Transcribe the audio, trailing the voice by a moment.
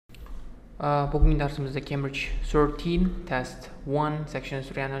Bugungi darsimizda Cambridge 13 test 1 section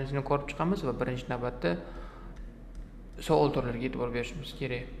analizini ko'rib chiqamiz va birinchi navbatda savol turlariga e'tibor berishimiz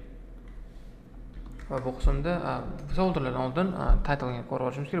kerak. Va bu qismda savol turlaridan oldin title'ni ko'rib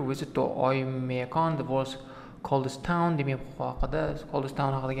olishimiz kerak. Visit to Oymekon, the world's coldest town demak coldest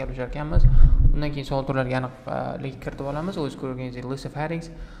town haqida gapirishar ekanmiz. Undan keyin savol turlariga aniqlik kiritib olamiz. O'z ko'rganingizdek list of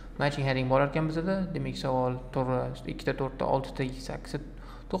headings, matching heading bor ekan bizda. Demak savol turi 2 ta 4 ta 6 ta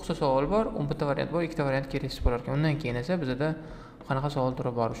 8 9 savol bor, 11 ta variant bor, 2 ta variant kereksiz bo'lar ekan. Undan keyin esa bizda qanaqa savol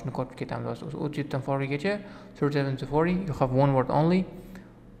turi bor, shuni ko'rib ketamiz. 30 dan 40 gacha, 37 to 40, you have one word only.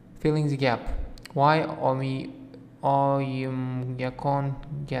 Filling the gap. Why Oymekon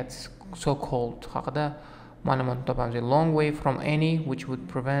gets so cold haqida ma'lumot topamiz. A long way from any which would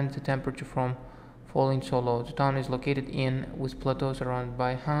prevent the temperature from falling so low. The town is located in with plateaus surrounded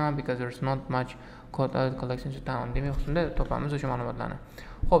by because there's not much cold air collects in the town. Demak, shunda topamiz o'sha ma'lumotlarni.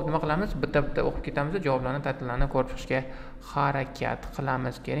 Xo'p, nima qilamiz? Bitta-bitta o'qib ketamiz, javoblarni, title'larni ko'rib chiqishga harakat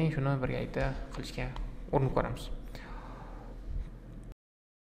qilamiz. Keling, shuni birgalikda qilishga urinib ko'ramiz.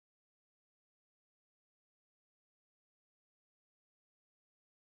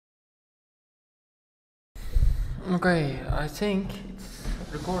 Okay, I think it's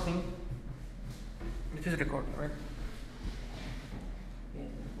recording. It is recording, right?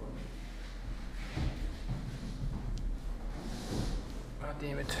 God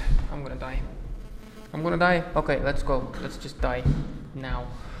damn it. I'm gonna die. Okay, let's go. Let's just die now.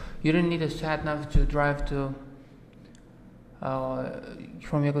 You don't need a sat nav to drive to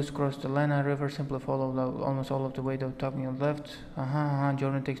from Ielts across the Lena River. Simply follow almost all of the way to talking on the left.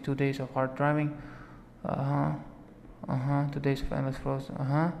 Journey takes 2 days of hard driving. 2 days of endless frost.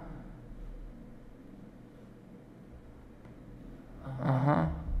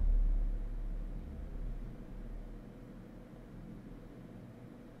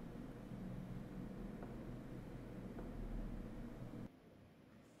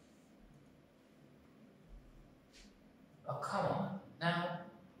 Oh, come on, now.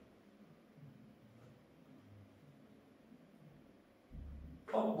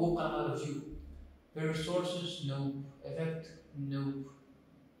 Oh, book another view. Various sources, nope. Effect, nope.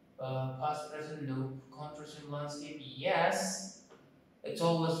 Past, present, nope. Contrast in landscape, yes. It's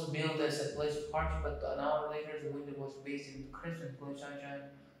always billed as a place of hardship, but an hour later the window was based in crisp and clear sunshine,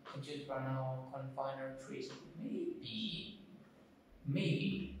 and just by now confiner trees.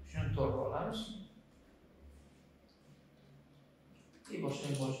 Maybe. Shouldn't talk about others.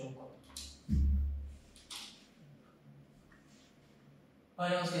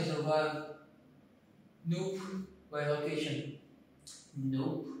 Finals can survive. Nope. By location.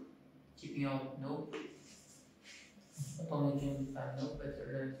 Nope. Keeping out. Nope. Nope. Better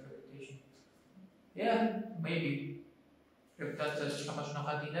than reputation. Yeah, maybe. Reputatsiya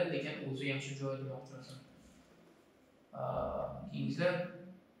shunaqa deyiladi, lekin o'zi yaxshi joy demoqchi bo'lsam. Keyingizlar.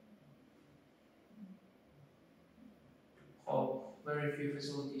 Very few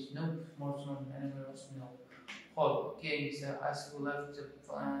facilities. Nope. More than anywhere else. No. Keyingizlar. As we left the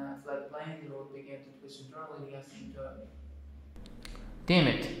flat plane, the road began to twist and turn, leading us into. Damn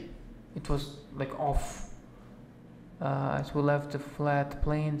it! It was like off. As we left the flat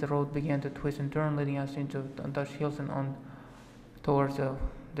plain, the road began to twist and turn, leading us into untouched hills and on towards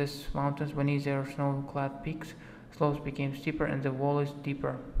these mountains. Beneath their snow-clad peaks, slopes became steeper and the valleys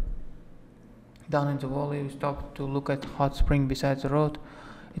deeper. Down in the valley, we stopped to look at a hot spring beside the road.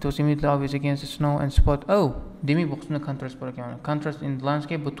 It was immediately obvious against the snow and spot. Oh, demak bu qismda contrast bor ekan. Contrast in the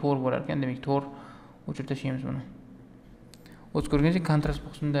landscape bu to'r bo'lar ekan. Demak to'r o'chirib tashlaymiz buni. O'z ko'rganingizdek contrast bu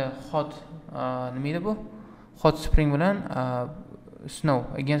qismda hot nima edi bu? Hot spring bilan snow,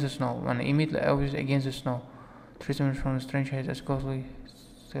 against the snow. Mana immediately obvious against the snow. 3 minutes from the strange heights as ghostly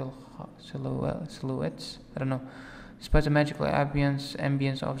silhouettes. I don't know. Despite the magical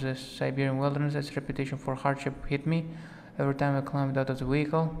ambience of the Siberian wilderness, its reputation for hardship hit me every time I climbed out of the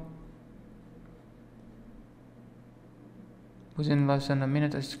vehicle. Within less than a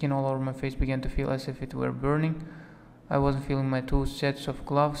minute, the skin all over my face began to feel as if it were burning. I wasn't feeling my 2 sets of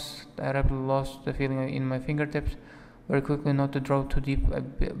gloves. I rapidly lost the feeling in my fingertips. Very quickly, not to draw too deep a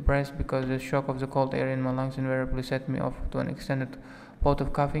breath because the shock of the cold air in my lungs invariably set me off to an extended bout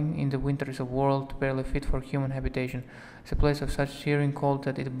of coughing. In the winter is a world barely fit for human habitation. It's a place of such searing cold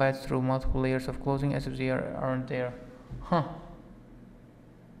that it bites through multiple layers of clothing as if they aren't there.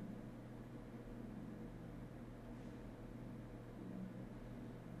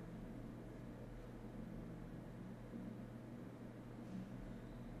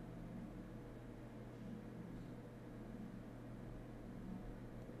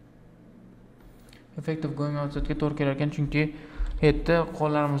 Effect of going outside to'g'ri kelar ekan, chunki Yerda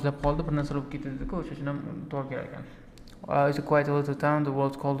qo'llarimiz deb qoldi, bir narsa bo'lib ketdi-ku, o'sha uchun ham to'g'ri kelar ekan. It's quite a little town. The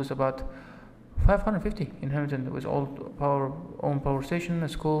world's coldest, about 550 inhabitants, with own power station, a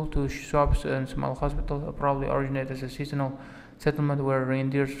school, 2 shops, and small hospital. Probably originated as a seasonal settlement where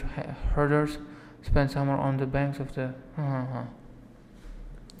reindeer herders spend summer on the banks of the.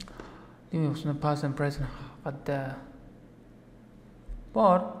 Demak, past and present haqida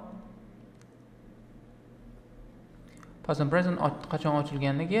bor. Past and present qachon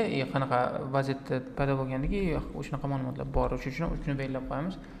ochilganligi, qanaqa vaziyatda paydo bo'lganligi, o'shunaqa ma'lumotlar bor. Shuning uchun shuni belgilab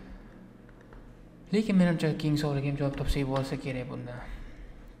qo'yamiz. Lekin menimcha keyingi savolga ham javob topsak bo'lsa kerak bunda.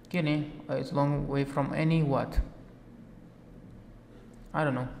 Keling, it's long way from any what? I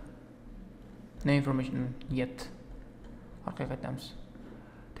don't know. No information yet. Haqiqatamiz.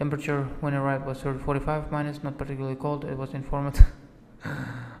 Temperature when arrived was 45 minus, not particularly cold. It was informed.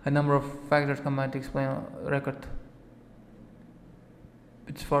 A number of factors combined to explain record.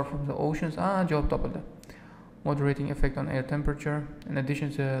 It's far from the oceans. Jawab topildi. Moderating effect on air temperature. In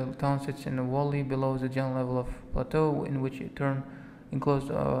addition, the town sits in a valley below the general level of plateau, in which it turns enclosed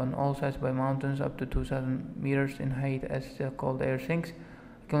on all sides by mountains up to 2,000 meters in height as the cold air sinks,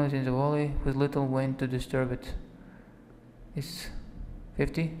 accumulates in the valley with little wind to disturb it. It's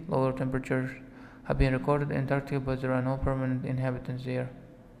 50. Lower temperatures have been recorded in Antarctica, but there are no permanent inhabitants there.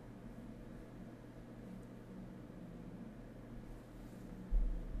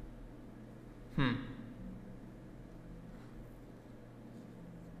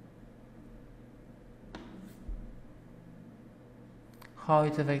 How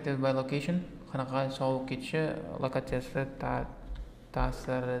it's affected by location? Qanaqa sovuq ketishi lokatsiyasida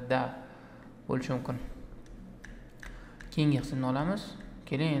ta'sirida bo'lishi mumkin. Keyingi qismni olamiz.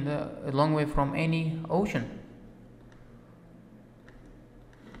 Keling endi a long way from any ocean.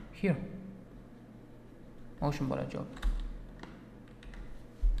 Here. Ocean bo'ladi javob.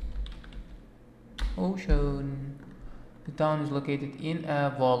 Ocean. The town is located in a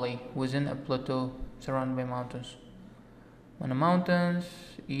valley within a plateau surrounded by mountains. Mana mountains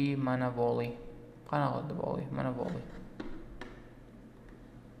и mana valley. Qanaqa valley? Mana valley.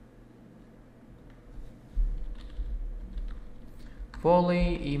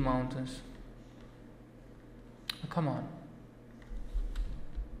 Valley и mountains. Come on.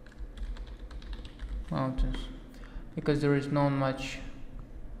 Mountains. Because there is not much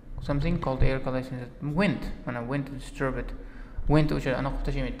something called air collection. Wind. Mana wind to disturb it. Wind o'sha anaqa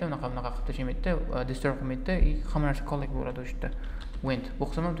qilib tashamaydi, unaqa qilib tashamaydi, disturb qilmaydi, hamma narsa collect bo'ladi o'sha yerda. Wind. Bu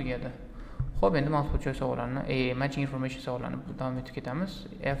qism ham tugadi. Xo'p, endi multiple choice savollarni, matching information savollarni davom etib ketamiz.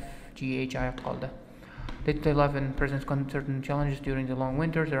 F, G, H, I qoldi. Day-to-day life and presents certain challenges during the long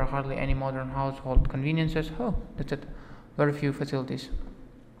winters. There are hardly any modern household conveniences. Oh, that's it. Very few facilities.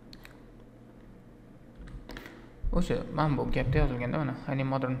 O'sha mana bu gapda yozilganda mana any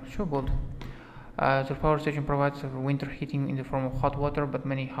modern shu bo'ldi. The power station provides winter heating in the form of hot water, but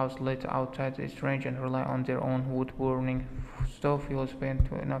many houses live outside its range and rely on their own wood-burning stove. Fuel is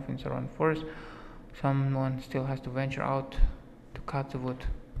spent enough in surrounding forest. Someone still has to venture out to cut the wood.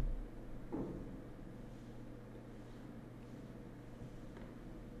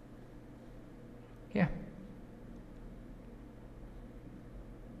 Yeah.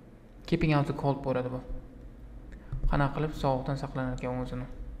 Keeping out the cold bo'ladi bu. Qanaqa qilib sovuqdan saqlanar ekan o'zini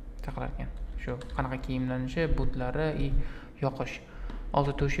saqlar ekan. Shu qanaqa kiyimlanishi, butlari, yoqish.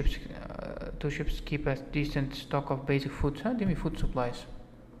 Also two ships keep a decent stock of basic food. Demak food supplies.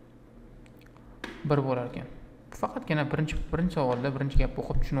 Bir bo'lar ekan. Faqatgina birinchi savolda birinchi gap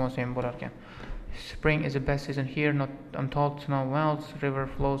o'qib tushunib olsam bo'lar ekan. Spring is the best season here. Not I'm told snow melts, river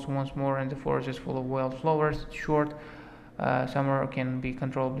flows once more, and the forest is full of wildflowers. Short. Summer can be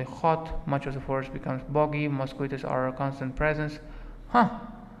controllably hot. Much of the forest becomes boggy. Mosquitoes are a constant presence.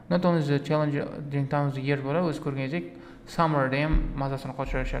 Not only is the challenge during times of the year bo'ladi, o'z ko'rganingizdek, summerda ham mazasini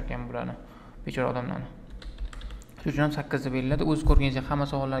qochirishar ekan bularni, bechora odamlarni. Shuning uchun ham 8 deb belgiladi. O'z ko'rganingizdek hamma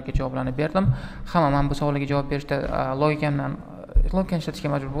savollarga javoblarni berdim. Men bu savollarga javob berishda logikani ishlatishga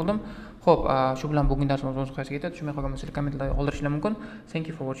majbur bo'ldim. Xo'p, shu bilan bugungi darsimiz o'z nihoyasiga yetadi. Tushunmay qolgan bo'lsangiz kommentlarda qoldirishingiz mumkin. Thank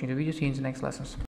you for watching the video. See you in the next lessons.